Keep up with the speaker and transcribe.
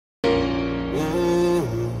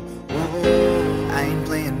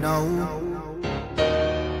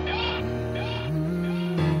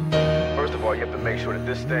First of all, you have to make sure that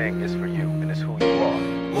this thing is for you and it's who you are.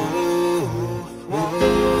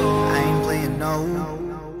 I ain't playing no.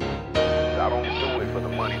 I don't do it for the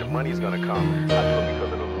money. The money's gonna come. I do it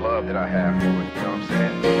because of the love that I have for it. You know what I'm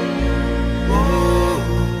saying?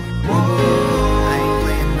 I ain't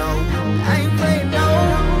playing no. I ain't playing no.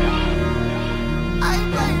 I ain't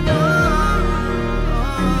playing no.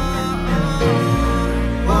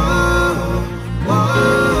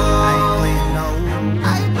 I ain't playing no.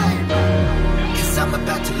 I ain't playing no. 'Cause I'm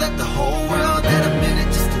about to let the whole world that I'm in it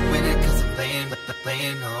just to win it. 'Cause I'm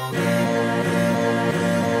playing no game.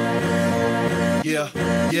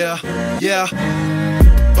 Yeah.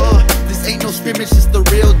 This ain't no scrimmage, it's the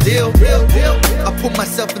real deal. I put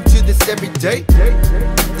myself into this every day.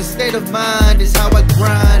 The state of mind is how I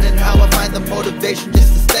grind and how I find the motivation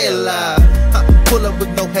just to stay alive. Pull up with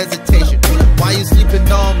no hesitation. Why you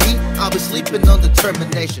sleeping on me? I was sleeping on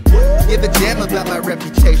determination. Give a damn about my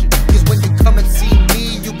reputation. 'Cause when you come and see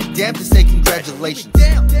me, you'll be damned to say congratulations.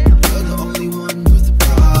 You're the only one with the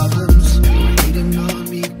problems. You're hating on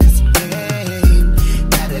me 'cause I'm lame.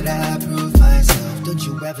 Now that I prove myself, don't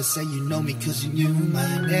you ever say you know me 'cause you knew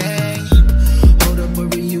my name. Hold up, where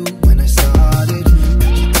were you when I started?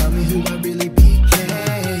 Could you tell me who I really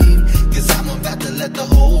became? 'Cause I'm about to let the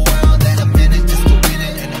whole world that I'm in it just to win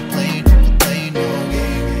it. And I'm playing no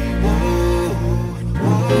game.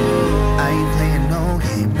 I ain't playing no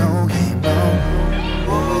game, no.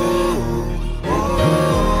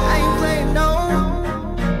 I ain't playing no.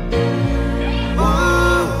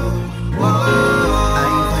 I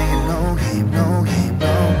ain't playing no game, no.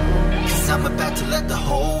 'Cause I'm about to let the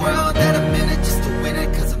whole world that I'm in it just to win it.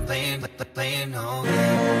 'Cause I'm playing no game.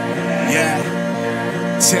 Yeah,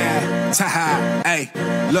 hey,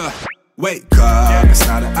 look, wake up, it's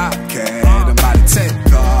not an arcade, I'm about to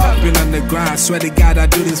take off. Been on the grind, swear to God I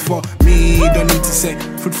do this for me. Don't need to say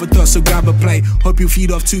food for thought, so grab a plate. Hope you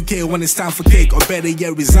feed off 2K when it's time for cake. Or better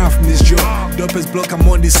yet, resign from this job. Dope as block, I'm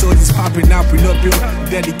on this sword, it's popping out, we not built.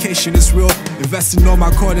 Dedication is real, investing on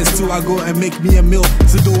my corners too. I go and make me a meal.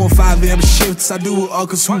 So do on 5 AM shifts, I do it all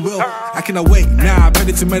 'cause who will? I cannot wait now,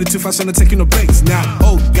 better to made it too fast, so I'm not taking no breaks now.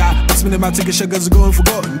 Oh God, what's been about taking sugars are going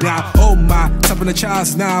forgotten now. Oh my, tapping the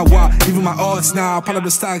charts now, wow, even my odds now. Part of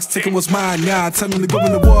the stocks, taking what's mine now. Tell me to go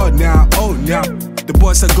in the war now, oh now. The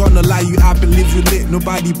boys are gonna lie you up and leave you lit.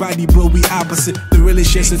 Nobody body bro, we opposite. The really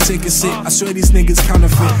shit, so take a sit. I swear these niggas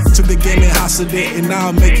counterfeit. Took the game and hustled it, and now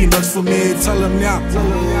I'm making nuts for me. Tell them now.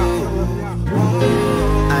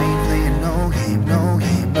 I ain't playing no game, no.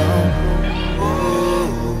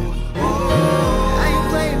 I ain't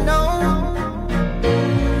playing no.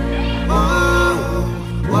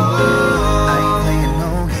 I ain't playing no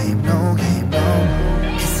game, no.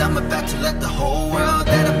 'Cause I'm about to let the whole world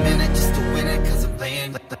that I'm in it just to win it. 'Cause I'm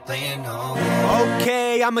playing no game.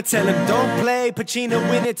 Okay, I'ma tell him don't play. Pacino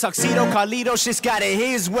win it, Tuxedo, Carlito, shit's got it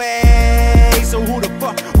his way. So who the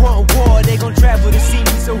fuck want war? They gon' travel to see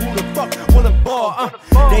me, so who the fuck wanna ball?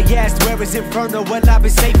 They asked where is Inferno, well I've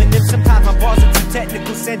been saving them. Sometimes my bars are too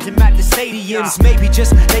technical, send them at the stadiums. Maybe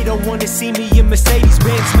just they don't wanna see me in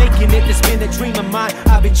Mercedes-Benz. Making it, it's been a dream of mine,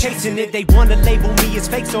 I've been chasing it. They wanna label me as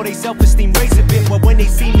fake, so they self-esteem raise a bit. But when they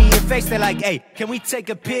see me in face, they're like, hey, can we take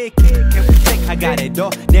a pic? I got it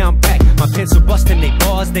all, now I'm back. My pencil busting they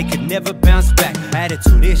bars, they could never bounce back.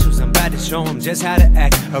 Attitude issues, I'm about to show them just how to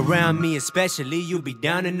act. Around me especially, you'll be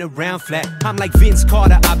down and around flat. I'm like Vince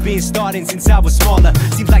Carter, I've been starting since I was smaller.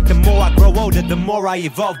 Seems like the more I grow older, the more I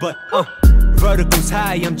evolve. But verticals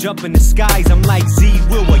high, I'm jumping the skies. I'm like Z,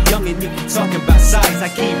 Will, a youngin', if you talking about size. I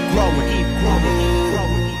keep growing.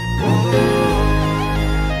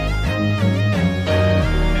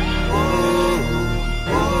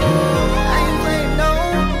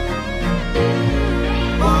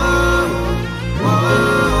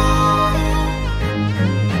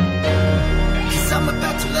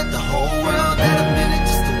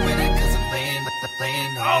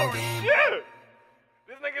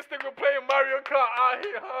 This niggas think we're playing Mario Kart out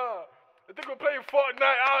here, huh? They think we're playing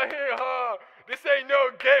Fortnite out here, huh? This ain't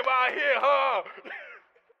no game out here, huh?